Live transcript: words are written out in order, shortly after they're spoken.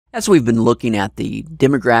As we've been looking at the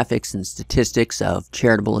demographics and statistics of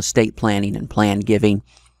charitable estate planning and planned giving,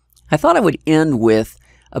 I thought I would end with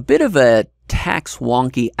a bit of a tax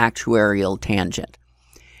wonky actuarial tangent,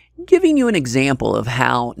 giving you an example of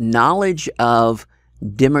how knowledge of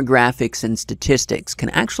demographics and statistics can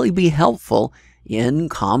actually be helpful in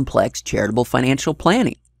complex charitable financial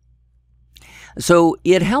planning. So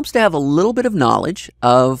it helps to have a little bit of knowledge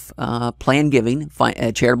of planned giving,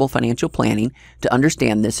 charitable financial planning, to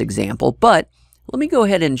understand this example. But let me go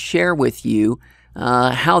ahead and share with you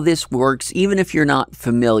how this works, even if you're not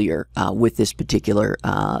familiar with this particular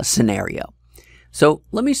scenario. So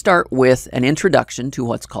let me start with an introduction to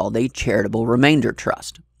what's called a charitable remainder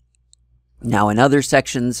trust. Now, in other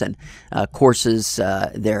sections and courses,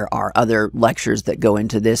 there are other lectures that go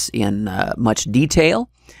into this in much detail,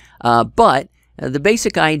 but the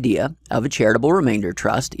basic idea of a charitable remainder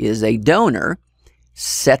trust is a donor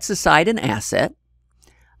sets aside an asset,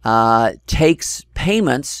 takes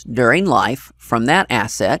payments during life from that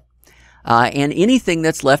asset, and anything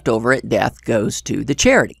that's left over at death goes to the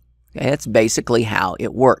charity. Okay, that's basically how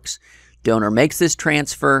it works. Donor makes this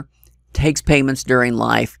transfer, takes payments during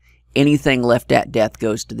life, anything left at death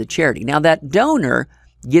goes to the charity. Now, that donor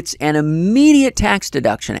gets an immediate tax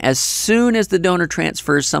deduction as soon as the donor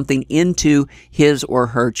transfers something into his or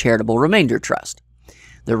her charitable remainder trust.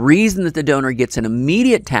 The reason that the donor gets an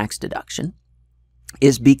immediate tax deduction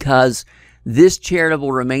is because this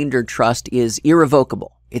charitable remainder trust is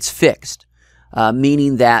irrevocable. It's fixed,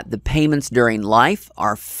 meaning that the payments during life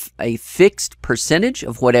are a fixed percentage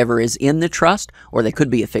of whatever is in the trust, or they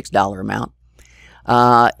could be a fixed dollar amount,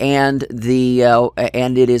 and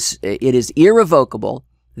it is irrevocable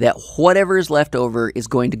that whatever is left over is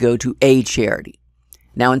going to go to a charity.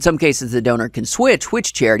 Now, in some cases, the donor can switch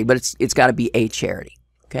which charity, but it's got to be a charity.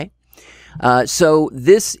 Okay, so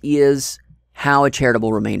this is how a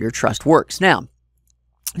charitable remainder trust works. Now,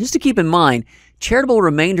 just to keep in mind, charitable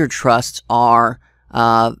remainder trusts are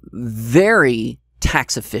very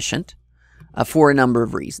tax efficient for a number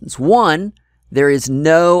of reasons. One, there is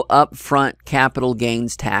no upfront capital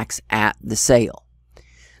gains tax at the sale.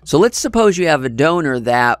 So let's suppose you have a donor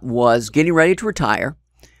that was getting ready to retire,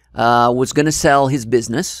 was going to sell his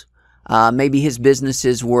business. Maybe his business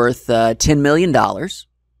is worth $10 million.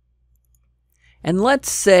 And let's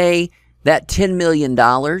say that $10 million,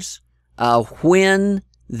 when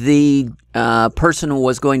the person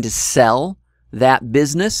was going to sell that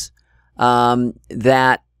business,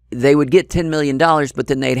 that they would get $10 million, but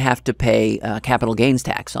then they'd have to pay capital gains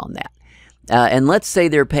tax on that. And let's say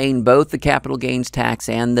they're paying both the capital gains tax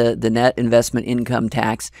and the net investment income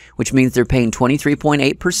tax, which means they're paying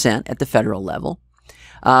 23.8% at the federal level.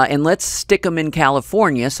 And let's stick them in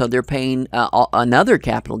California, so they're paying another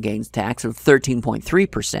capital gains tax of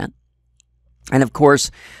 13.3%. And of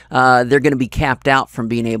course, they're going to be capped out from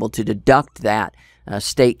being able to deduct that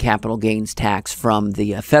state capital gains tax from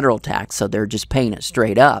the federal tax, so they're just paying it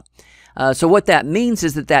straight up. So what that means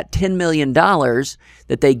is that $10 million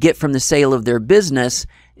that they get from the sale of their business,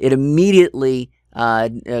 it immediately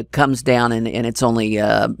comes down, and it's only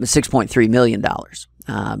 $6.3 million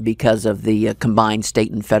because of the combined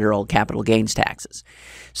state and federal capital gains taxes.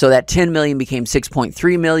 So that $10 million became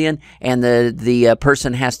 $6.3 million, and the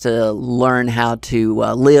person has to learn how to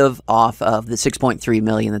live off of the $6.3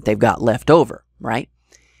 million that they've got left over, right?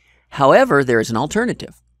 However, there is an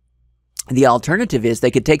alternative. The alternative is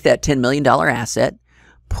they could take that $10 million asset,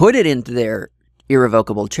 put it into their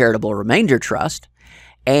irrevocable charitable remainder trust,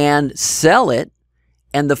 and sell it,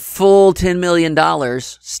 and the full $10 million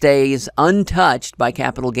stays untouched by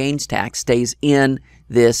capital gains tax, stays in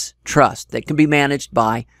this trust that can be managed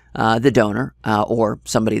by the donor or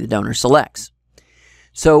somebody the donor selects.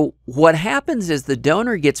 So what happens is the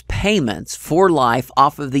donor gets payments for life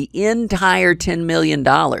off of the entire $10 million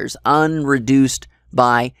unreduced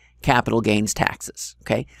by capital gains taxes.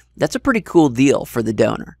 Okay, that's a pretty cool deal for the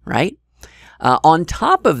donor, right? On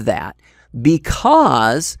top of that,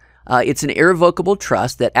 because it's an irrevocable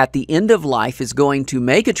trust that at the end of life is going to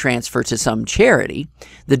make a transfer to some charity,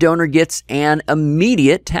 the donor gets an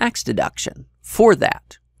immediate tax deduction for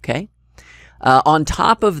that. Okay, on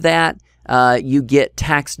top of that, you get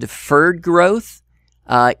tax deferred growth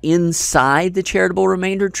inside the charitable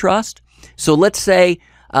remainder trust. So let's say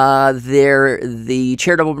the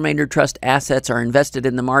charitable remainder trust assets are invested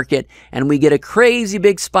in the market, and we get a crazy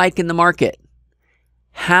big spike in the market.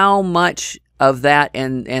 How much of that,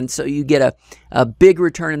 and so you get a big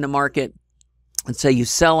return in the market, and say you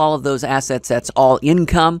sell all of those assets, that's all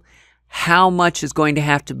income. How much is going to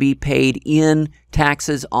have to be paid in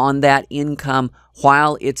taxes on that income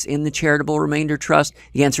while it's in the charitable remainder trust?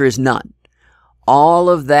 The answer is none. all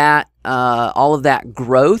of that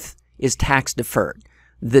growth is tax deferred.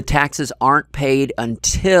 The taxes aren't paid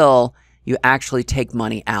until you actually take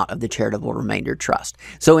money out of the charitable remainder trust.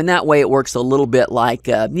 So in that way, it works a little bit like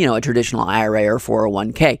a traditional IRA or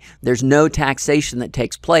 401k. There's no taxation that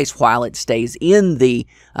takes place while it stays in the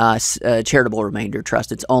charitable remainder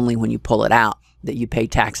trust. It's only when you pull it out that you pay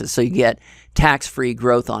taxes. So you get tax-free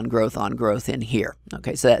growth on growth on growth in here.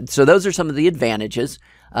 Okay, so those are some of the advantages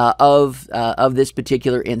of this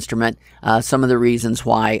particular instrument. Some of the reasons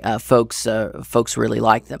why folks really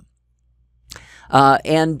like them.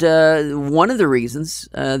 And one of the reasons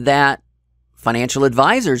that financial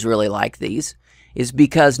advisors really like these is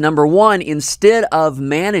because, number one, instead of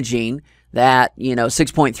managing that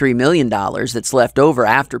 $6.3 million that's left over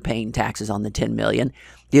after paying taxes on the $10 million,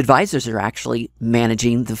 the advisors are actually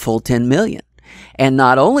managing the full $10 million. And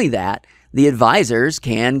not only that, the advisors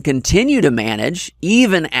can continue to manage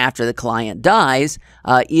even after the client dies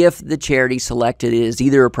if the charity selected is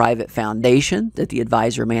either a private foundation that the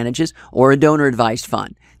advisor manages or a donor-advised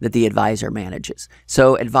fund that the advisor manages.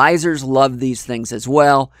 So advisors love these things as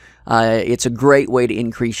well. It's a great way to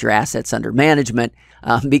increase your assets under management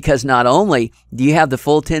because not only do you have the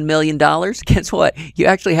full $10 million, guess what? You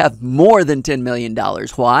actually have more than $10 million.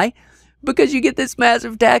 Why? Because you get this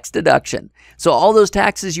massive tax deduction. So all those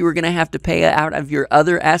taxes you were going to have to pay out of your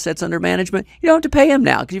other assets under management, you don't have to pay them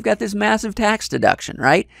now because you've got this massive tax deduction,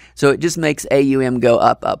 right? So it just makes AUM go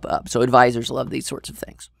up, up, up. So advisors love these sorts of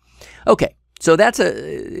things. Okay, so that's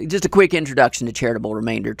just a quick introduction to charitable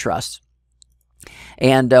remainder trusts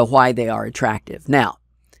and why they are attractive. Now,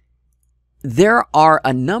 there are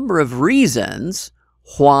a number of reasons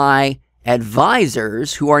why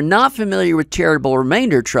advisors who are not familiar with charitable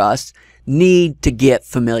remainder trusts need to get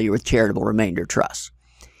familiar with charitable remainder trusts.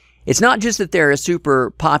 It's not just that they're a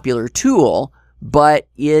super popular tool, but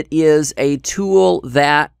it is a tool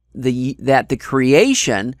that the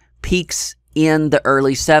creation peaks in the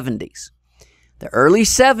early 70s. The early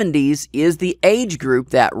 70s is the age group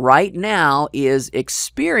that right now is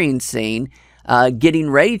experiencing,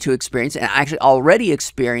 getting ready to experience, and actually already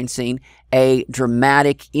experiencing a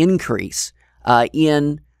dramatic increase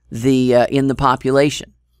in the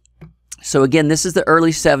population. So again, this is the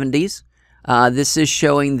early 70s. This is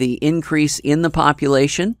showing the increase in the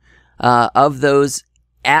population of those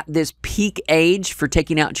at this peak age for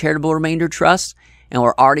taking out charitable remainder trusts. And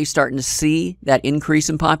we're already starting to see that increase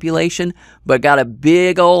in population, but got a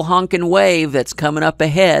big old honking wave that's coming up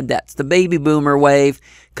ahead. That's the baby boomer wave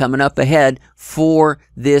coming up ahead for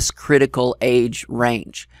this critical age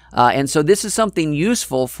range. And so this is something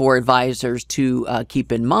useful for advisors to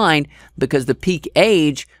keep in mind because the peak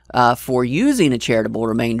age for using a charitable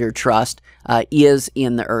remainder trust is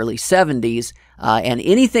in the early 70s. And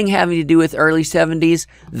anything having to do with early 70s,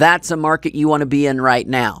 that's a market you want to be in right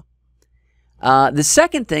now. The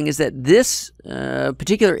second thing is that this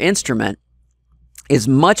particular instrument is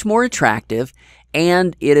much more attractive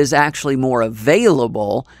and it is actually more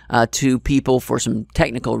available to people for some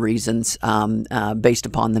technical reasons based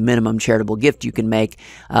upon the minimum charitable gift you can make.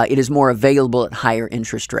 It is more available at higher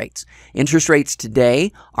interest rates. Interest rates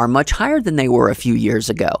today are much higher than they were a few years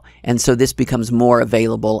ago, and so this becomes more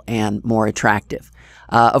available and more attractive.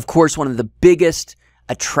 Of course, one of the biggest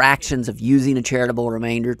attractions of using a charitable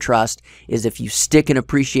remainder trust is if you stick an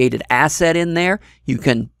appreciated asset in there, you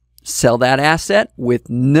can sell that asset with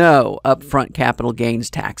no upfront capital gains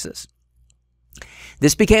taxes.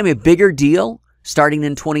 This became a bigger deal starting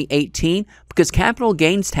in 2018 because capital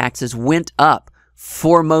gains taxes went up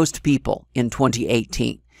for most people in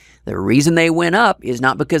 2018. The reason they went up is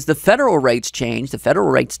not because the federal rates changed. The federal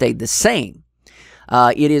rate stayed the same.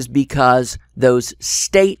 It is because those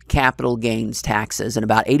state capital gains taxes, and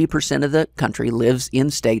about 80% of the country lives in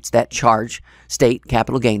states that charge state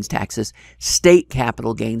capital gains taxes. State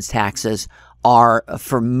capital gains taxes are,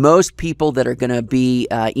 for most people that are going to be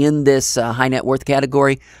in this high net worth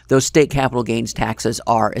category, those state capital gains taxes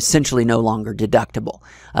are essentially no longer deductible.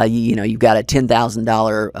 You've got a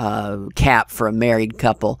 $10,000 cap for a married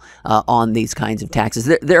couple on these kinds of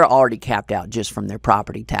taxes. They're already capped out just from their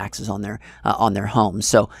property taxes on their homes.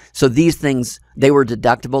 So these things, they were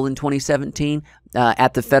deductible in 2017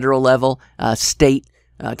 at the federal level. State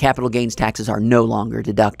capital gains taxes are no longer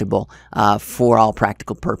deductible for all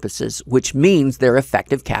practical purposes, which means their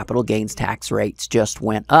effective capital gains tax rates just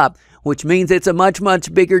went up, which means it's a much,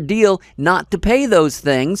 much bigger deal not to pay those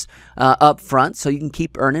things up front so you can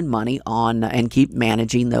keep earning money on and keep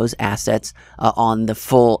managing those assets on the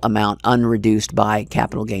full amount unreduced by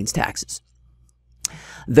capital gains taxes.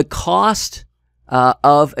 The cost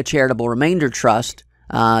of a charitable remainder trust,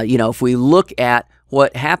 if we look at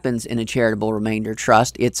what happens in a charitable remainder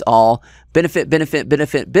trust. It's all benefit, benefit,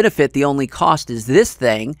 benefit, benefit. The only cost is this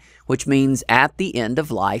thing, which means at the end of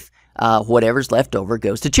life, whatever's left over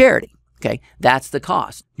goes to charity. Okay, that's the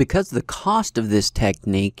cost. Because the cost of this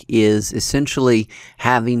technique is essentially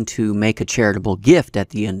having to make a charitable gift at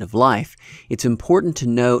the end of life, it's important to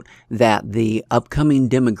note that the upcoming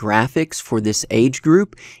demographics for this age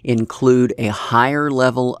group include a higher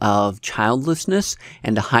level of childlessness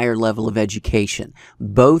and a higher level of education,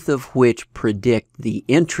 both of which predict the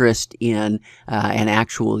interest in an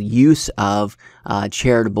actual use of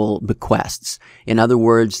charitable bequests. In other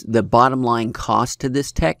words, the bottom line cost to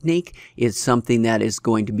this technique is something that is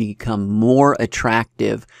going to become more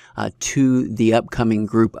attractive to the upcoming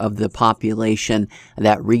group of the population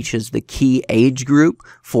that reaches the key age group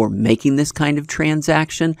for making this kind of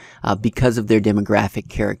transaction because of their demographic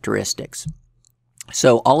characteristics.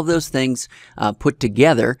 So all of those things put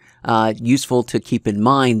together, useful to keep in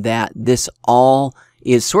mind that this all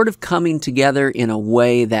is sort of coming together in a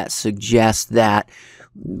way that suggests that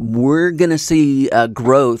we're going to see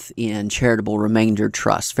growth in charitable remainder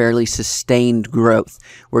trusts, fairly sustained growth.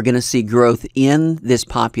 We're going to see growth in this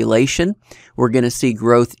population. We're going to see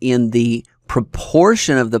growth in the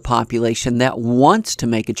proportion of the population that wants to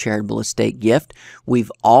make a charitable estate gift.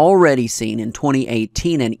 We've already seen in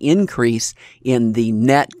 2018 an increase in the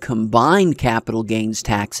net combined capital gains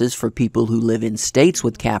taxes for people who live in states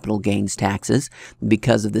with capital gains taxes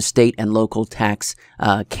because of the state and local tax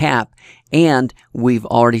cap. And we've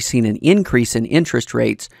already seen an increase in interest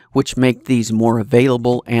rates, which make these more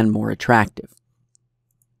available and more attractive.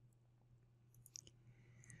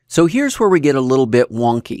 So here's where we get a little bit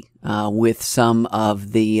wonky with some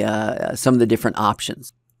of the different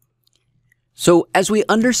options. So as we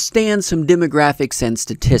understand some demographics and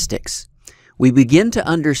statistics, we begin to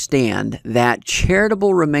understand that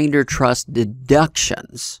charitable remainder trust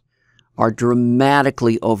deductions are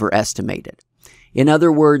dramatically overestimated. In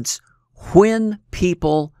other words, when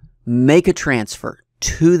people make a transfer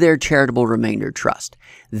to their charitable remainder trust,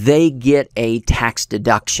 they get a tax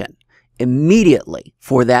deduction immediately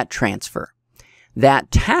for that transfer.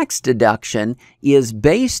 That tax deduction is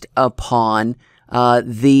based upon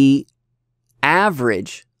the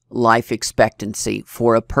average life expectancy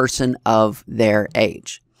for a person of their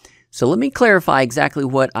age. So let me clarify exactly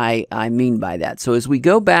what I mean by that. So as we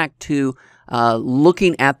go back to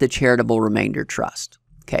looking at the charitable remainder trust,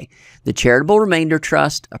 okay, the charitable remainder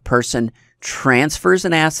trust, a person transfers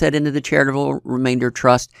an asset into the charitable remainder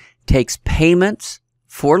trust, takes payments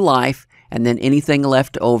for life, and then anything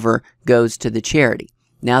left over goes to the charity.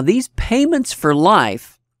 Now, these payments for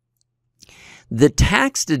life, the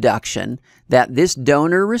tax deduction that this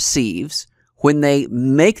donor receives when they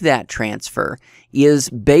make that transfer is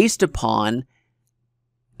based upon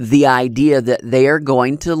the idea that they are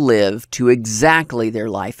going to live to exactly their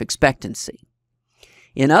life expectancy.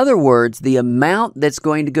 In other words, the amount that's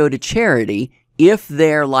going to go to charity, if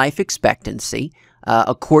their life expectancy,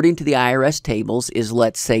 according to the IRS tables, is,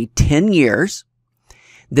 let's say, 10 years,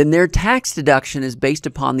 then their tax deduction is based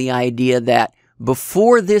upon the idea that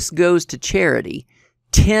before this goes to charity,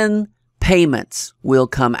 10 payments will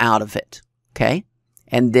come out of it, okay?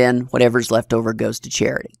 And then whatever's left over goes to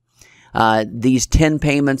charity. These 10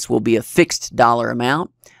 payments will be a fixed dollar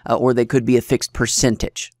amount, or they could be a fixed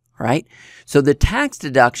percentage, right? So the tax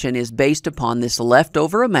deduction is based upon this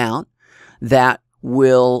leftover amount that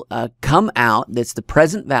will come out, that's the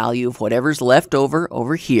present value of whatever's left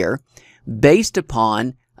over here, based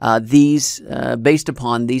upon these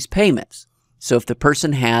payments. So if the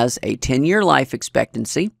person has a 10-year life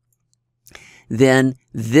expectancy, then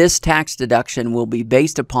this tax deduction will be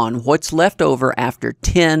based upon what's left over after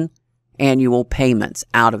 10 annual payments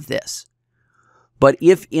out of this. But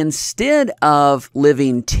if instead of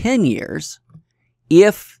living 10 years,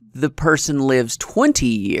 if the person lives 20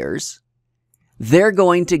 years, they're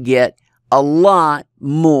going to get a lot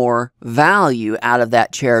more value out of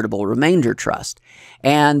that charitable remainder trust.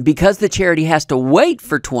 And because the charity has to wait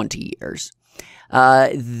for 20 years,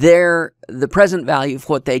 the present value of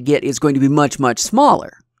what they get is going to be much, much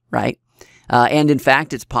smaller, right? And in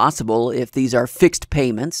fact, it's possible, if these are fixed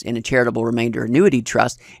payments in a charitable remainder annuity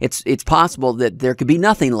trust, it's possible that there could be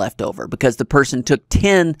nothing left over because the person took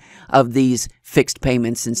 10 of these fixed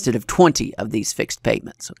payments instead of 20 of these fixed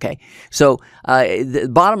payments, okay? So the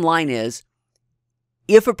bottom line is,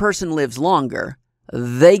 if a person lives longer,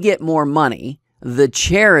 they get more money, the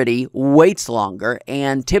charity waits longer,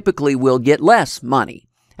 and typically will get less money.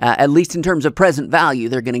 At least in terms of present value,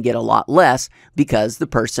 they're going to get a lot less because the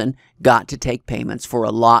person got to take payments for a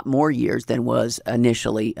lot more years than was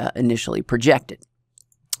initially projected.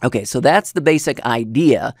 Okay, so that's the basic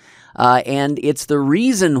idea, and it's the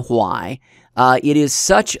reason why it is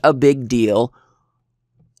such a big deal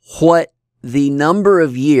what the number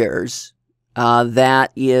of years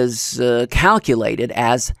that is calculated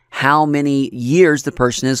as how many years the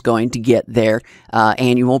person is going to get their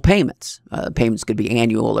annual payments. Payments could be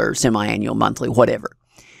annual or semi-annual, monthly, whatever.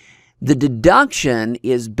 The deduction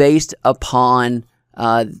is based upon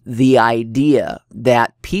the idea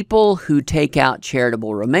that people who take out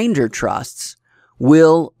charitable remainder trusts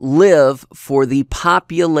will live for the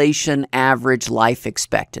population average life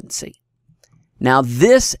expectancy. Now,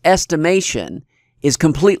 this estimation is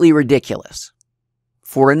completely ridiculous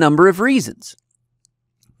for a number of reasons.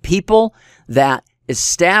 People that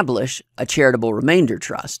establish a charitable remainder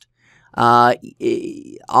trust are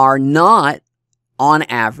not, on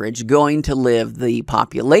average, going to live the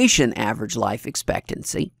population average life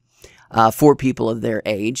expectancy for people of their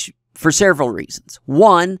age for several reasons.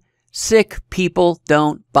 One, sick people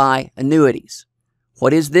don't buy annuities.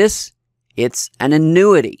 What is this? It's an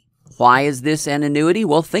annuity. Why is this an annuity?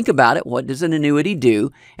 Well, think about it. What does an annuity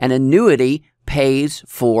do? An annuity pays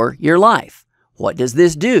for your life. What does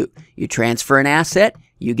this do? You transfer an asset,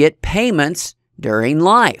 you get payments during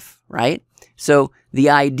life, right? So the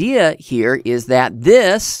idea here is that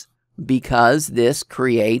this, because this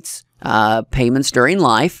creates payments during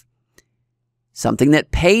life, something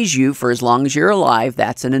that pays you for as long as you're alive,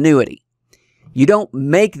 that's an annuity. You don't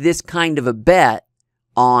make this kind of a bet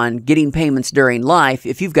on getting payments during life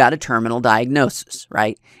if you've got a terminal diagnosis,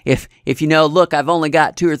 right? If you know, look, I've only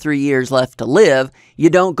got 2 or 3 years left to live, you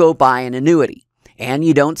don't go buy an annuity. And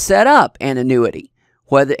you don't set up an annuity.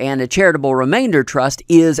 And a charitable remainder trust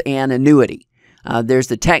is an annuity. There's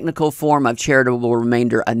the technical form of charitable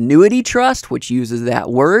remainder annuity trust, which uses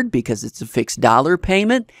that word because it's a fixed dollar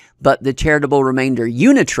payment. But the charitable remainder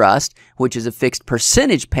unit trust, which is a fixed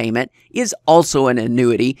percentage payment, is also an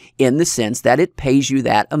annuity in the sense that it pays you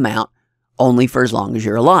that amount only for as long as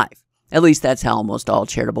you're alive. At least that's how almost all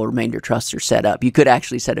charitable remainder trusts are set up. You could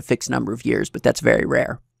actually set a fixed number of years, but that's very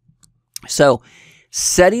rare. So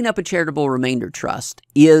setting up a charitable remainder trust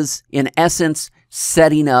is, in essence,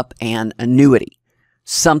 setting up an annuity,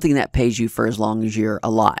 something that pays you for as long as you're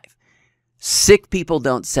alive. Sick people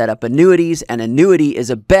don't set up annuities. An annuity is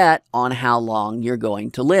a bet on how long you're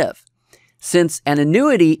going to live. Since an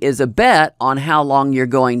annuity is a bet on how long you're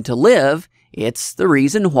going to live, it's the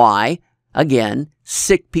reason why, again,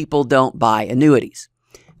 sick people don't buy annuities.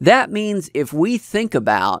 That means if we think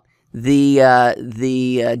about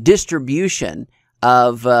the distribution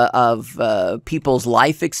of people's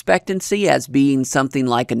life expectancy as being something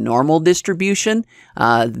like a normal distribution.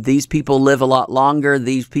 These people live a lot longer.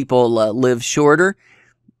 These people live shorter.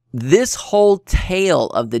 This whole tail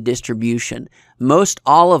of the distribution, most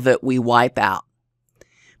all of it we wipe out.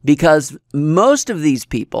 Because most of these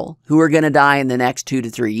people who are going to die in the next 2 to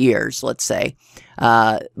 3 years, let's say,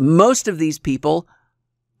 most of these people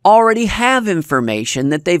already have information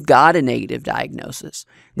that they've got a negative diagnosis.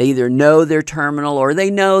 They either know they're terminal or they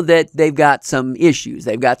know that they've got some issues.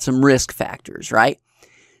 They've got some risk factors, right?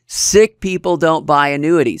 Sick people don't buy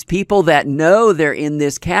annuities. People that know they're in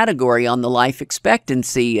this category on the life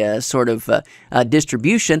expectancy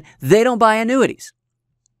distribution, they don't buy annuities.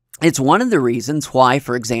 It's one of the reasons why,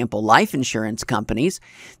 for example, life insurance companies,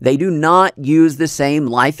 they do not use the same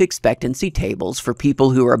life expectancy tables for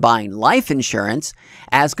people who are buying life insurance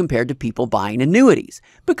as compared to people buying annuities.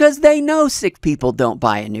 Because they know sick people don't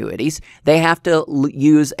buy annuities. They have to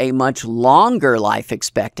use a much longer life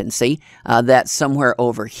expectancy that's somewhere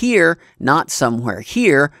over here, not somewhere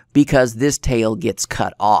here, because this tail gets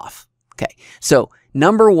cut off. Okay, so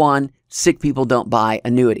number one, sick people don't buy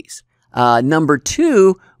annuities. Number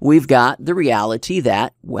two, we've got the reality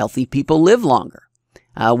that wealthy people live longer.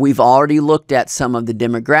 We've already looked at some of the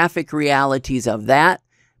demographic realities of that.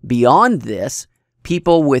 Beyond this,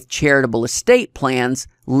 people with charitable estate plans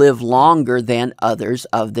live longer than others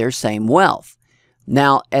of their same wealth.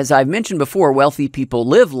 Now, as I've mentioned before, wealthy people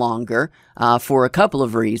live longer for a couple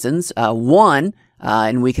of reasons. One,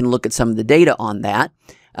 and we can look at some of the data on that.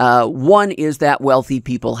 One is that wealthy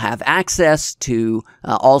people have access to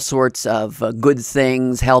all sorts of good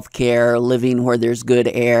things, healthcare, living where there's good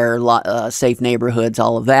air, safe neighborhoods,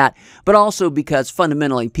 all of that. But also because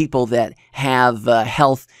fundamentally people that have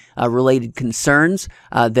health-related concerns,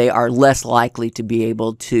 they are less likely to be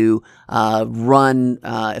able to run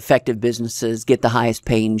effective businesses, get the highest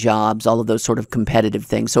paying jobs, all of those sort of competitive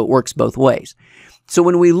things. So it works both ways. So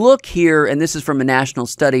when we look here, and this is from a national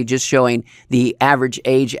study just showing the average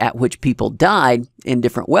age at which people died in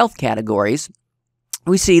different wealth categories,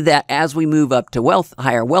 we see that as we move up to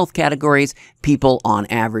higher wealth categories, people on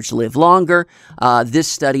average live longer. This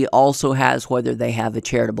study also has whether they have a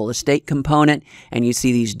charitable estate component, and you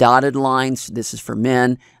see these dotted lines. This is for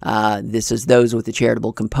men. This is those with a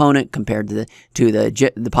charitable component compared to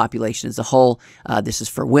the population as a whole. This is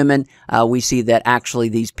for women. We see that actually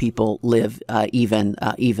these people live even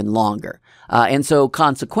longer. And so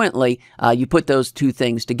consequently, you put those two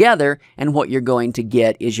things together, and what you're going to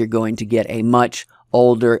get is you're going to get a much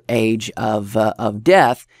older age of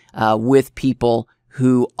death with people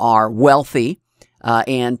who are wealthy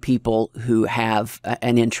and people who have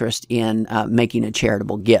an interest in making a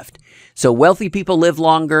charitable gift. So wealthy people live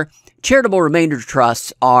longer. Charitable remainder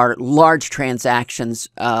trusts are large transactions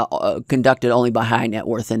conducted only by high net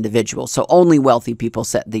worth individuals. So only wealthy people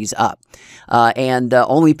set these up. And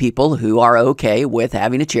only people who are okay with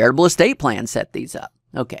having a charitable estate plan set these up.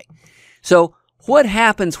 Okay. So what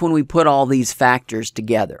happens when we put all these factors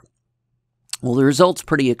together? Well, the result's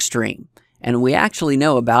pretty extreme, and we actually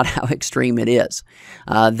know about how extreme it is.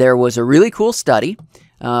 There was a really cool study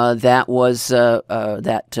that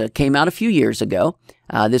came out a few years ago.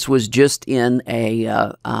 This was just in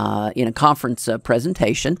a conference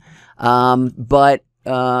presentation, but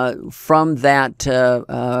from that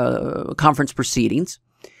conference proceedings,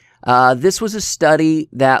 this was a study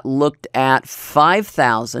that looked at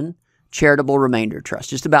 5,000 charitable remainder trusts,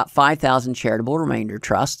 just about 5,000 charitable remainder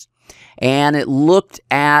trusts. And it looked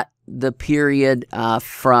at the period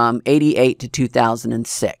from 88 to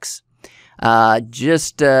 2006.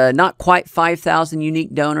 Just not quite 5,000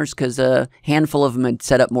 unique donors because a handful of them had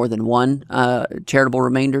set up more than one charitable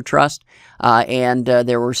remainder trust. And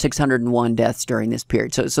there were 601 deaths during this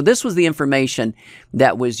period. So this was the information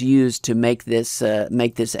that was used to make this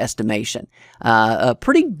estimation. A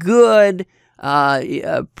pretty good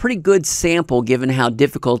sample given how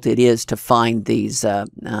difficult it is to find these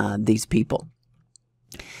people.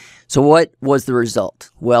 So what was the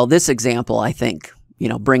result? Well, this example, I think,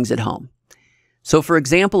 brings it home. So for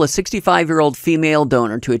example, a 65-year-old female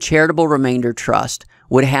donor to a charitable remainder trust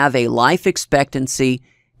would have a life expectancy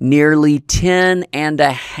nearly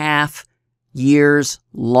 10.5 years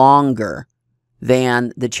longer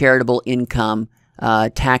than the charitable income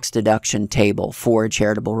tax deduction table for a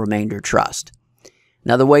charitable remainder trust.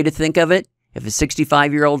 Another way to think of it, if a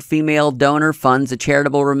 65-year-old female donor funds a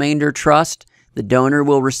charitable remainder trust, the donor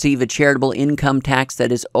will receive a charitable income tax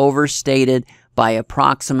that is overstated by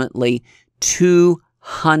approximately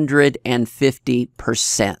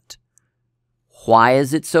 250%. Why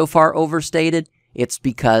is it so far overstated? It's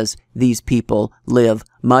because these people live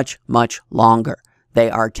much, much longer. They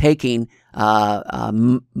are taking a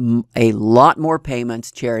lot more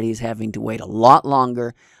payments. Charities having to wait a lot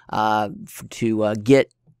longer to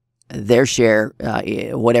get their share,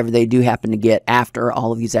 whatever they do happen to get after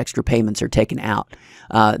all of these extra payments are taken out.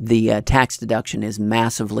 The tax deduction is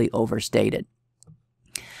massively overstated.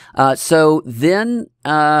 So then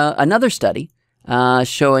another study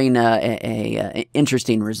showing an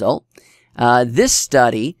interesting result. This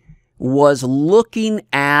study was looking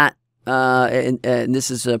at and this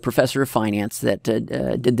is a professor of finance that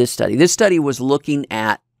did this study. This study was looking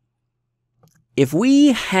at if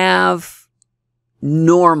we have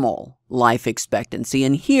normal life expectancy,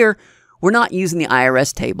 and here we're not using the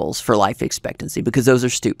IRS tables for life expectancy because those are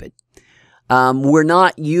stupid. We're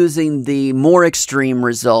not using the more extreme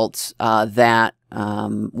results that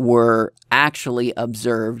were actually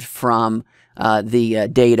observed from the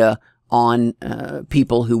data on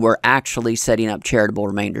people who were actually setting up charitable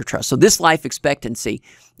remainder trusts. So this life expectancy,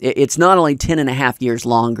 it's not only 10.5 years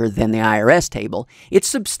longer than the IRS table, it's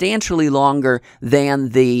substantially longer than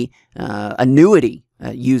the annuity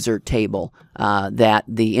user table that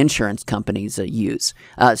the insurance companies use.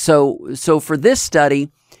 So for this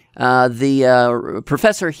study, the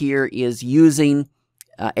professor here is using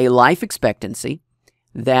a life expectancy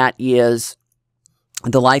that is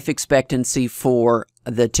the life expectancy for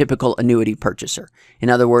the typical annuity purchaser. In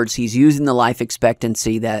other words, he's using the life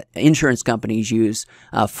expectancy that insurance companies use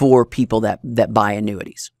for people that buy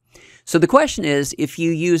annuities. So the question is, if you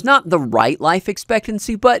use not the right life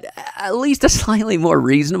expectancy, but at least a slightly more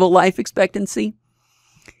reasonable life expectancy,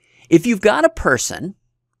 if you've got a person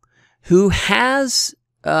who has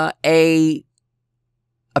a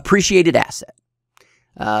appreciated asset,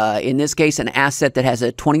 in this case, an asset that has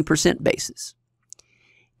a 20% basis,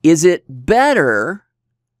 is it better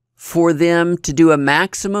for them to do a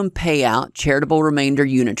maximum payout charitable remainder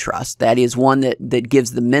unit trust, that is one that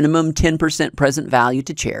gives the minimum 10% present value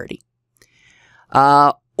to charity,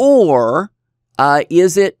 or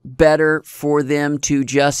is it better for them to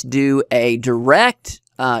just do a direct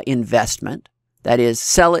investment That is,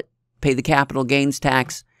 sell it, pay the capital gains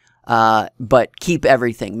tax, but keep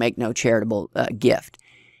everything, make no charitable gift.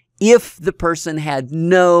 If the person had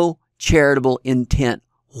no charitable intent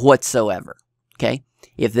whatsoever, okay?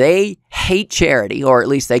 If they hate charity, or at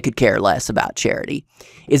least they could care less about charity,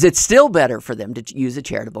 is it still better for them to use a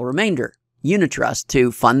charitable remainder unit trust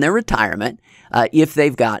to fund their retirement if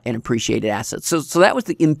they've got an appreciated asset? So that was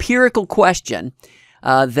the empirical question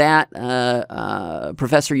that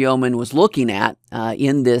Professor Yeoman was looking at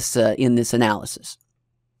in this analysis.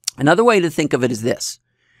 Another way to think of it is this.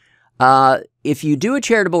 If you do a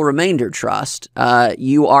charitable remainder trust,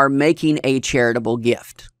 you are making a charitable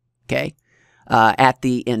gift, okay, at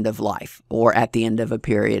the end of life or at the end of a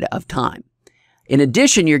period of time. In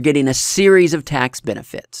addition, you're getting a series of tax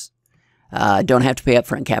benefits. Don't have to pay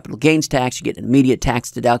upfront capital gains tax. You get an immediate tax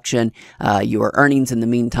deduction. Your earnings in the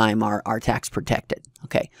meantime are tax protected.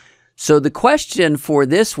 Okay. So the question for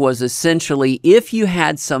this was essentially, if you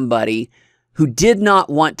had somebody who did not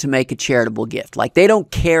want to make a charitable gift, like they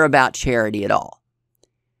don't care about charity at all,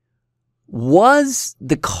 was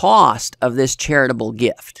the cost of this charitable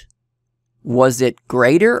gift, was it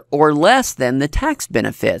greater or less than the tax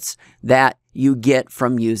benefits that you get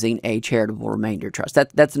from using a charitable remainder trust?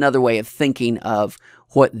 That's another way of thinking of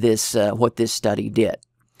what this study did.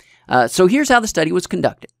 So here's how the study was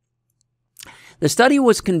conducted. The study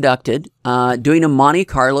was conducted doing a Monte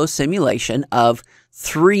Carlo simulation of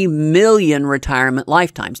 3 million retirement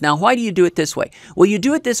lifetimes. Now, why do you do it this way? Well, you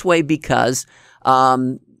do it this way because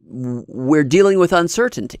we're dealing with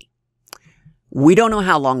uncertainty. We don't know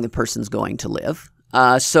how long the person's going to live.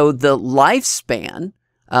 So the lifespan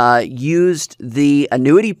used the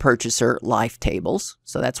annuity purchaser life tables.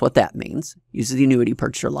 So that's what that means. Uses the annuity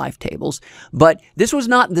purchaser life tables. But this was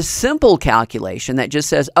not the simple calculation that just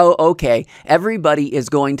says, oh, okay, everybody is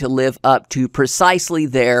going to live up to precisely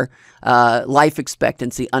their life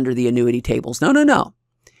expectancy under the annuity tables. No, no, no.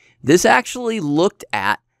 This actually looked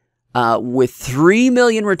at, with 3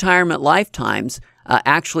 million retirement lifetimes,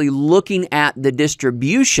 actually looking at the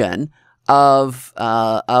distribution of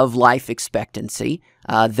life expectancy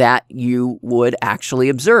that you would actually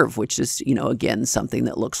observe, which is, again, something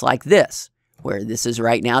that looks like this, where this is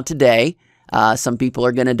right now today. Some people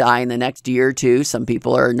are going to die in the next year or two. Some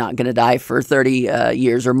people are not going to die for 30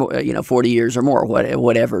 years or more, 40 years or more,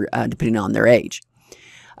 whatever, depending on their age.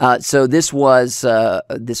 So this was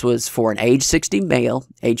for an age 60 male,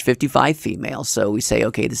 age 55 female. So we say,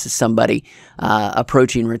 okay, this is somebody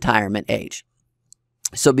approaching retirement age.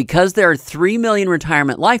 So because there are 3 million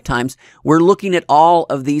retirement lifetimes, we're looking at all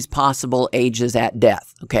of these possible ages at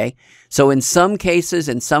death, okay? So in some cases,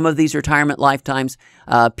 in some of these retirement lifetimes,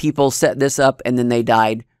 people set this up and then they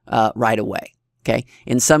died right away, okay?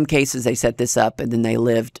 In some cases, they set this up and then they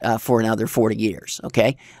lived for another 40 years,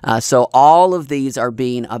 okay? So all of these are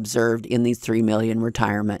being observed in these 3 million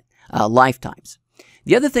retirement lifetimes.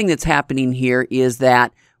 The other thing that's happening here is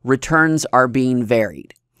that returns are being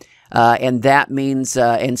varied. And that means,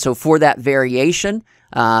 and so for that variation,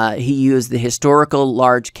 he used the historical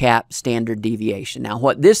large cap standard deviation. Now,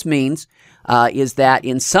 what this means is that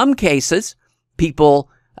in some cases, people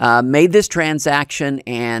made this transaction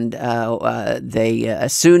and they,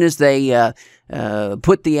 as soon as they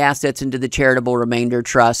put the assets into the charitable remainder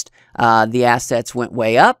trust, the assets went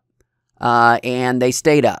way up and they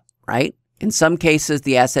stayed up, right? In some cases,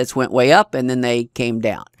 the assets went way up and then they came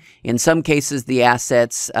down. In some cases, the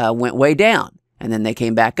assets went way down and then they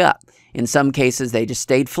came back up. In some cases, they just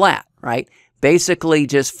stayed flat, right? Basically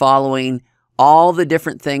just following all the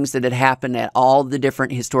different things that had happened at all the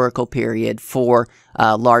different historical period for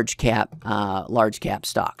large cap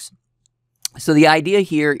stocks. So the idea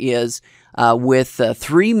here is with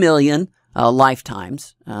 3 million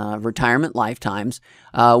lifetimes, retirement lifetimes,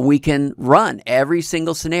 we can run every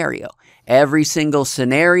single scenario. Every single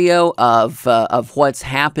scenario of what's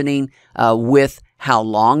happening with how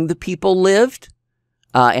long the people lived,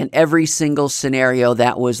 and every single scenario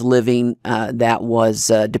that was living that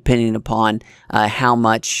was depending upon how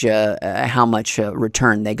much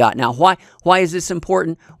return they got. Now, why is this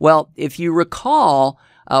important? Well, if you recall,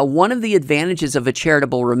 one of the advantages of a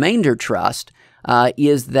charitable remainder trust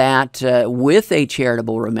is that with a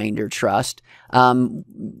charitable remainder trust,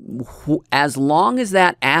 as long as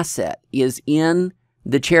that asset is in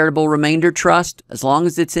the charitable remainder trust, as long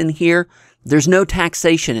as it's in here, there's no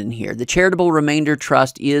taxation in here. The charitable remainder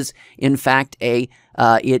trust is, in fact, it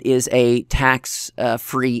is a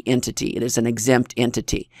tax-free entity. It is an exempt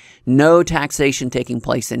entity. No taxation taking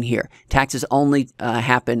place in here. Taxes only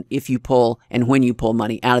happen if you pull and when you pull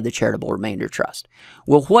money out of the charitable remainder trust.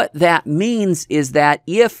 Well, what that means is that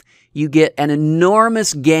if you get an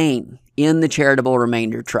enormous gain in the charitable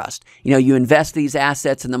remainder trust. You know, you invest these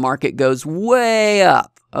assets and the market goes way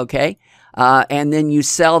up, okay? And then you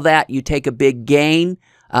sell that, you take a big gain,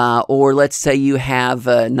 or let's say you have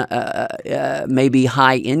maybe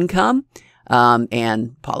high income,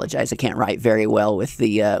 and apologize, I can't write very well with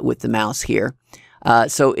the mouse here.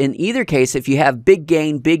 So in either case, if you have big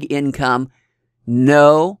gain, big income,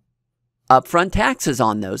 no upfront taxes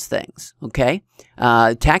on those things, okay?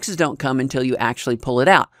 Taxes don't come until you actually pull it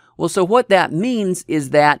out. Well, so what that means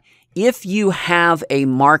is that if you have a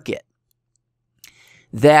market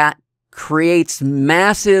that creates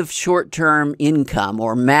massive short-term income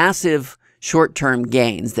or massive short-term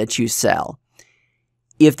gains that you sell,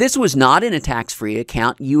 if this was not in a tax-free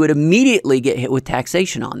account, you would immediately get hit with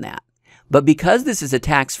taxation on that. But because this is a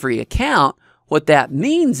tax-free account, what that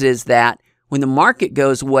means is that when the market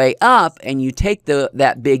goes way up and you take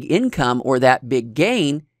that big income or that big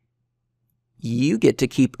gain, you get to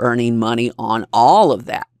keep earning money on all of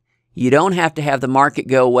that. You don't have to have the market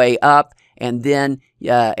go way up and then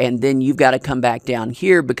you've got to come back down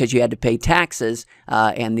here because you had to pay taxes,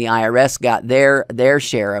 and the IRS got their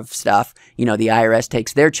share of stuff. You know, the IRS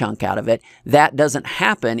takes their chunk out of it. That doesn't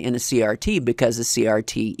happen in a CRT because a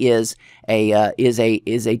CRT is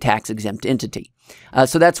a tax-exempt entity.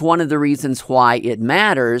 So that's one of the reasons why it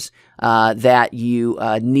matters that you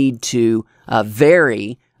need to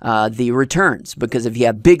vary the returns, because if you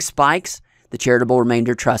have big spikes, the charitable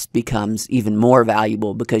remainder trust becomes even more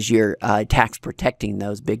valuable because you're tax protecting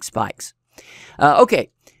those big spikes. Okay,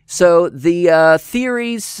 so the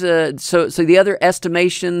theories, so the other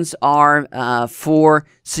estimations are for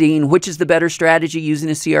seeing which is the better strategy, using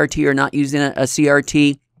a CRT or not using a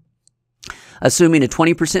CRT. Assuming a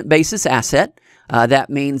 20% basis asset,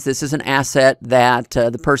 that means this is an asset that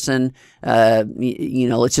the person, you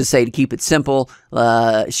know, let's just say to keep it simple,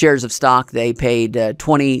 shares of stock they paid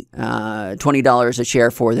 $20 a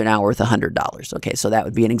share for, they're now worth $100. Okay, so that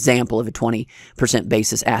would be an example of a 20%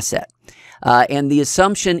 basis asset. And the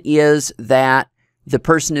assumption is that the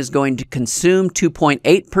person is going to consume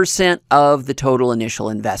 2.8% of the total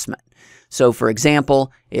initial investment. So, for example,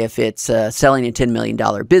 if it's selling a $10 million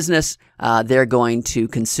business, they're going to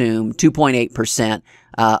consume 2.8%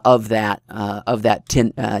 of that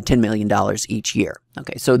 $10 million each year.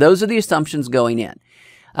 Okay, so those are the assumptions going in.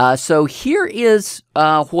 So here is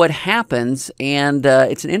what happens, and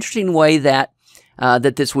it's an interesting way that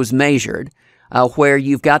this was measured, where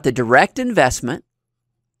you've got the direct investment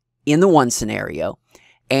in the one scenario,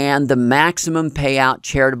 and the maximum payout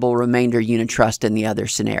charitable remainder unit trust in the other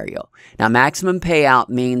scenario. Now, maximum payout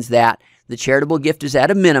means that the charitable gift is at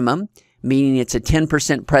a minimum, meaning it's a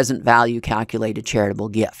 10% present value calculated charitable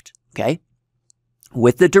gift, okay?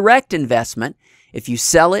 With the direct investment, if you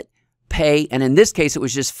sell it, pay, and in this case, it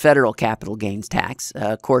was just federal capital gains tax.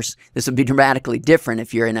 Of course, this would be dramatically different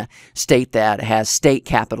if you're in a state that has state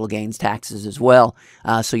capital gains taxes as well,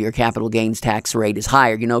 so your capital gains tax rate is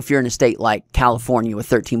higher. You know, if you're in a state like California with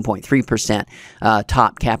 13.3%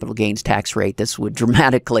 top capital gains tax rate, this would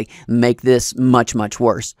dramatically make this much, much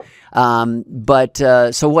worse.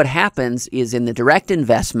 So what happens is in the direct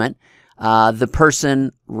investment, the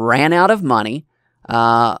person ran out of money,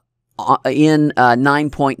 in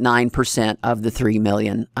 9.9% of the 3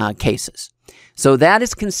 million cases. So that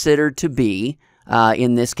is considered to be,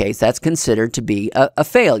 in this case, that's considered to be a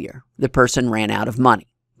failure. The person ran out of money,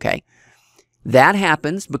 okay? That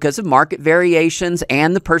happens because of market variations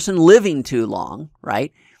and the person living too long,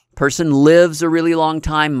 right? Person lives a really long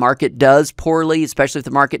time, market does poorly, especially if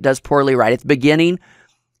the market does poorly right at the beginning.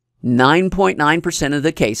 9.9% of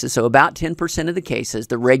the cases, so about 10% of the cases,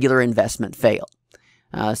 the regular investment failed.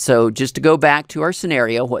 So just to go back to our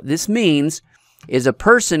scenario, what this means is a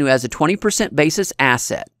person who has a 20% basis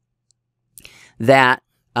asset that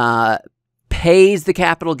pays the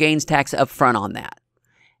capital gains tax up front on that.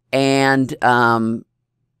 And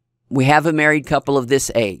we have a married couple of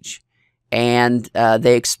this age, and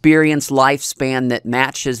they experience lifespan that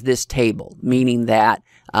matches this table, meaning that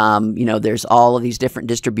you know, there's all of these different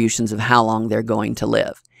distributions of how long they're going to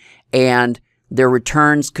live. And their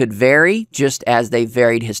returns could vary, just as they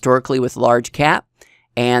varied historically with large cap,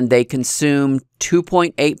 and they consume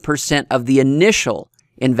 2.8% of the initial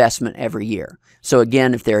investment every year. So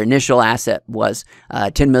again, if their initial asset was a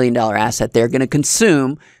 $10 million asset, they're going to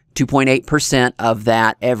consume 2.8% of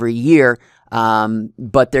that every year,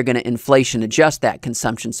 but they're going to inflation adjust that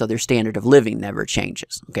consumption so their standard of living never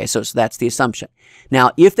changes. Okay, so that's the assumption.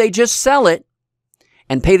 Now, if they just sell it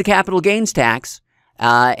and pay the capital gains tax,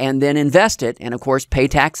 and then invest it, and of course pay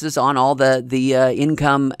taxes on all the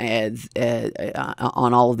income,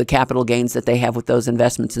 on all of the capital gains that they have with those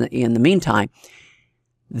investments in the meantime,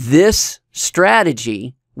 this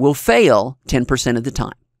strategy will fail 10% of the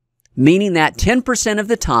time, meaning that 10% of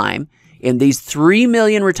the time in these 3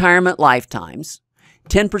 million retirement lifetimes,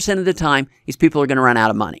 10% of the time, these people are going to run out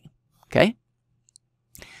of money. Okay?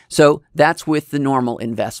 So that's with the normal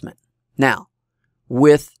investment. Now,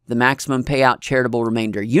 with the maximum payout charitable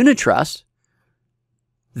remainder unit trust,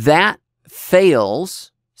 that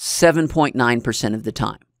fails 7.9% of the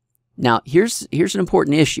time. Now, here's an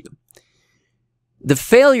important issue. The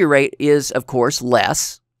failure rate is, of course,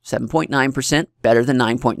 less, 7.9%, better than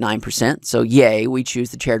 9.9%. So, yay, we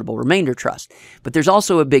choose the charitable remainder trust. But there's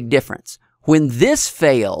also a big difference. When this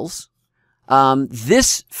fails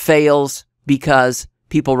because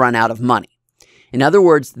people run out of money. In other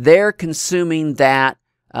words, they're consuming that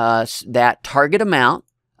target amount.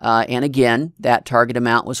 And again, that target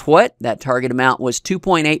amount was what? That target amount was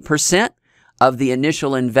 2.8% of the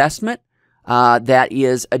initial investment that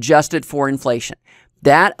is adjusted for inflation.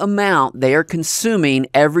 That amount they are consuming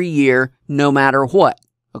every year, no matter what.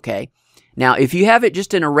 Okay. Now, if you have it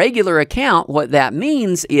just in a regular account, what that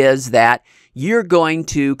means is that you're going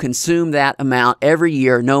to consume that amount every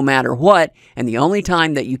year, no matter what. And the only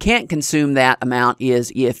time that you can't consume that amount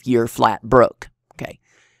is if you're flat broke. Okay.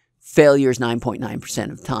 Failure is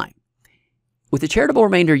 9.9% of the time. With the charitable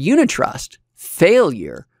remainder unit trust,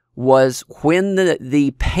 failure was when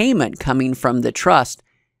the payment coming from the trust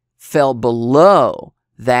fell below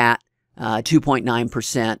that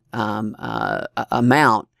 2.9%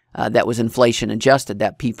 amount that was inflation adjusted,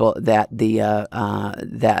 that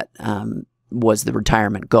was the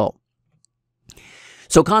retirement goal.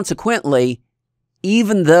 So consequently,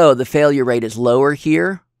 even though the failure rate is lower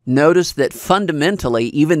here, notice that fundamentally,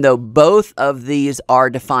 even though both of these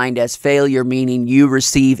are defined as failure, meaning you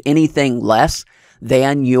receive anything less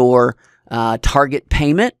than your target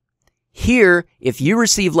payment, here, if you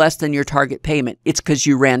receive less than your target payment, it's because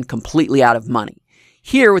you ran completely out of money.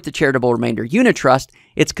 Here with the charitable remainder unit trust,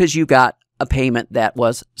 it's because you got a payment that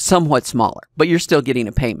was somewhat smaller, but you're still getting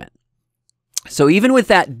a payment. So even with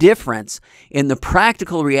that difference in the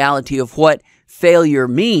practical reality of what failure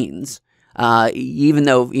means, even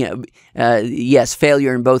though, yes,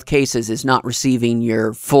 failure in both cases is not receiving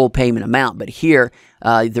your full payment amount, but here,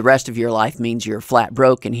 the rest of your life means you're flat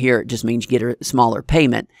broke, and here it just means you get a smaller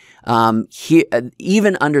payment. Here,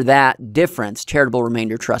 even under that difference, charitable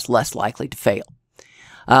remainder trust less likely to fail.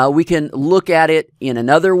 We can look at it in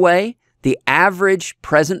another way. The average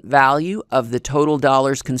present value of the total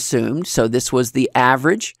dollars consumed, so this was the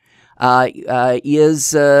average,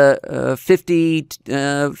 is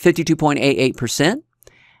 52.88%.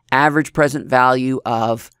 Average present value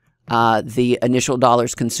of the initial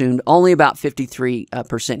dollars consumed, only about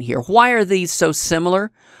 53% here. Why are these so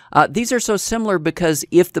similar? These are so similar because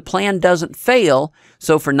if the plan doesn't fail,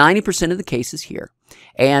 so for 90% of the cases here,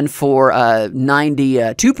 and for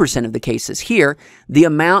 92% of the cases here, the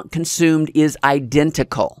amount consumed is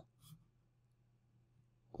identical.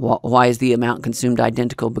 Why is the amount consumed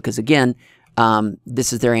identical? Because again,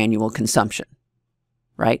 this is their annual consumption,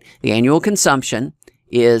 right? The annual consumption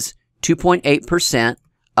is 2.8%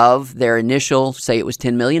 of their initial, say it was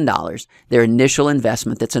 $10 million, their initial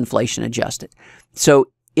investment that's inflation adjusted.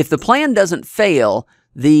 So if the plan doesn't fail,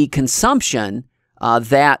 the consumption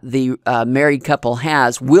that the married couple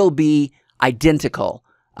has will be identical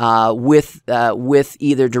with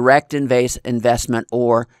either direct investment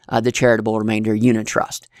or the charitable remainder unit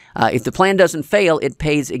trust. If the plan doesn't fail, it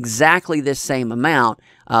pays exactly this same amount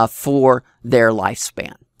for their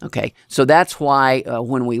lifespan. Okay, so that's why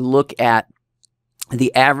when we look at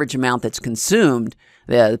the average amount that's consumed,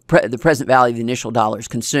 the present value of the initial dollars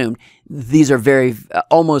consumed, these are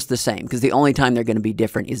almost the same, because the only time they're going to be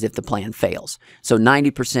different is if the plan fails. So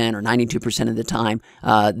 90% or 92% of the time,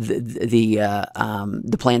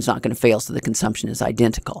 the plan's not going to fail, so the consumption is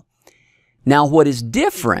identical. Now, what is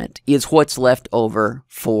different is what's left over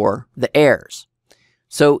for the heirs.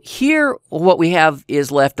 So here, what we have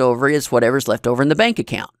is left over is whatever's left over in the bank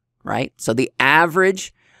account, right? So the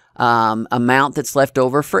average amount that's left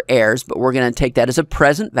over for heirs, but we're going to take that as a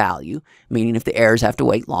present value, meaning if the heirs have to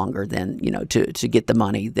wait longer than, to get the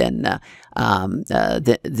money, then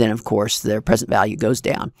of course their present value goes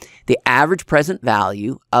down. The average present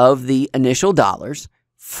value of the initial dollars,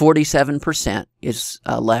 47% is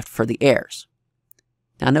left for the heirs.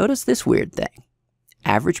 Now notice this weird thing.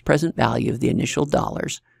 Average present value of the initial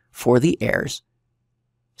dollars for the heirs,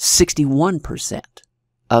 61%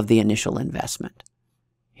 of the initial investment.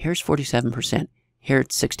 Here's 47%. Here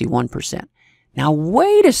it's 61%. Now,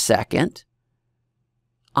 wait a second.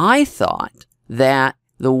 I thought that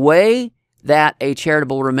the way that a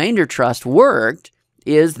charitable remainder trust worked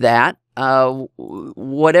is that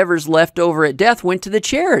whatever's left over at death went to the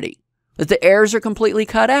charity, that the heirs are completely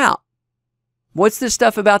cut out. What's this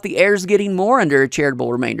stuff about the heirs getting more under a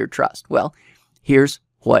charitable remainder trust? Well, here's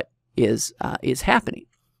what is happening.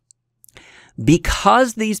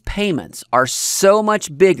 Because these payments are so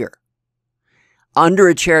much bigger under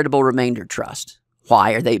a charitable remainder trust.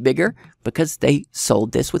 Why are they bigger? Because they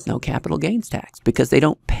sold this with no capital gains tax, because they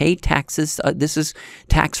don't pay taxes. This is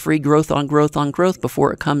tax-free growth on growth on growth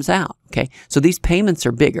before it comes out. Okay, so these payments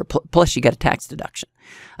are bigger. Plus, you got a tax deduction,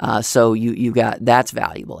 so you got that's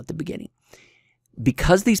valuable at the beginning.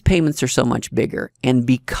 Because these payments are so much bigger, and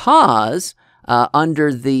because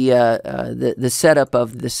under the setup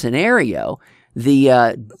of the scenario,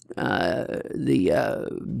 the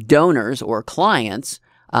donors or clients,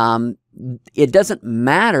 it doesn't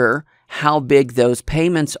matter how big those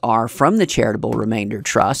payments are from the charitable remainder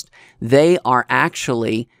trust. They are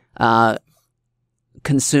actually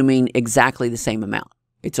consuming exactly the same amount.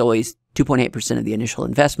 It's always 2.8% of the initial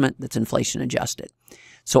investment that's inflation adjusted.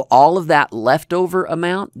 So all of that leftover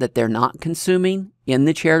amount that they're not consuming in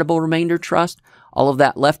the charitable remainder trust, all of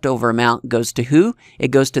that leftover amount goes to who?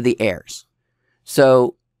 It goes to the heirs.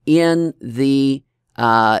 So in the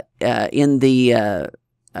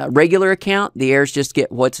regular account, the heirs just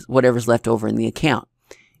get whatever's left over in the account.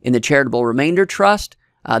 In the charitable remainder trust,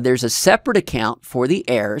 there's a separate account for the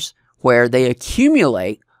heirs where they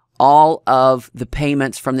accumulate all of the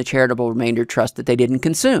payments from the charitable remainder trust that they didn't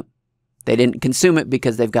consume. They didn't consume it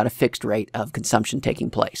because they've got a fixed rate of consumption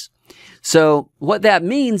taking place. So what that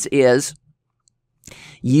means is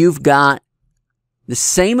you've got the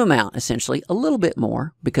same amount, essentially, a little bit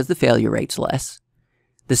more because the failure rate's less,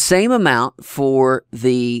 the same amount for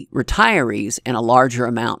the retirees and a larger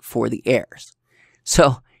amount for the heirs.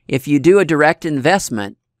 So if you do a direct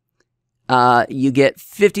investment, you get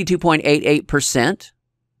 52.88%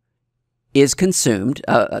 is consumed,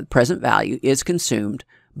 present value is consumed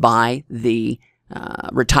by the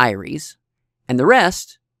retirees, and the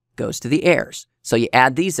rest goes to the heirs. So you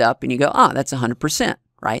add these up and you go, that's 100%,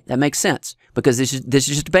 right? That makes sense because this is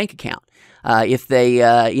just a bank account. If they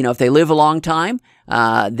if they live a long time,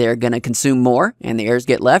 they're going to consume more, and the heirs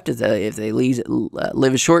get left. If they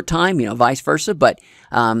live a short time, vice versa. But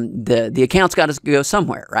the account's got to go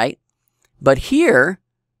somewhere, right? But here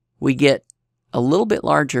we get a little bit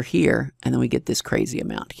larger here, and then we get this crazy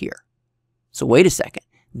amount here. So wait a second.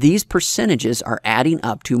 These percentages are adding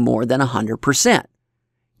up to more than 100%.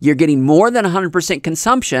 You're getting more than 100%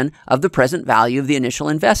 consumption of the present value of the initial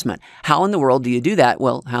investment. How in the world do you do that?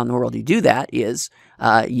 Well, how in the world you do that is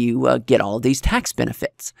you get all of these tax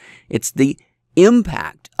benefits. It's the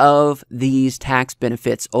impact of these tax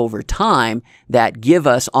benefits over time that give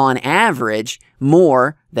us, on average,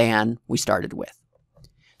 more than we started with.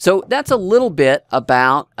 So that's a little bit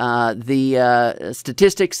about the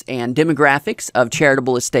statistics and demographics of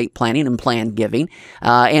charitable estate planning and planned giving,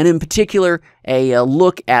 and in particular, a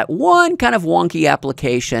look at one kind of wonky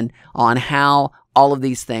application on how all of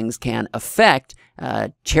these things can affect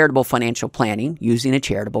charitable financial planning using a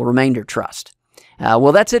charitable remainder trust.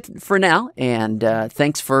 Well, that's it for now, and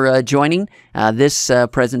thanks for joining this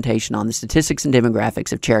presentation on the statistics and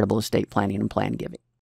demographics of charitable estate planning and planned giving.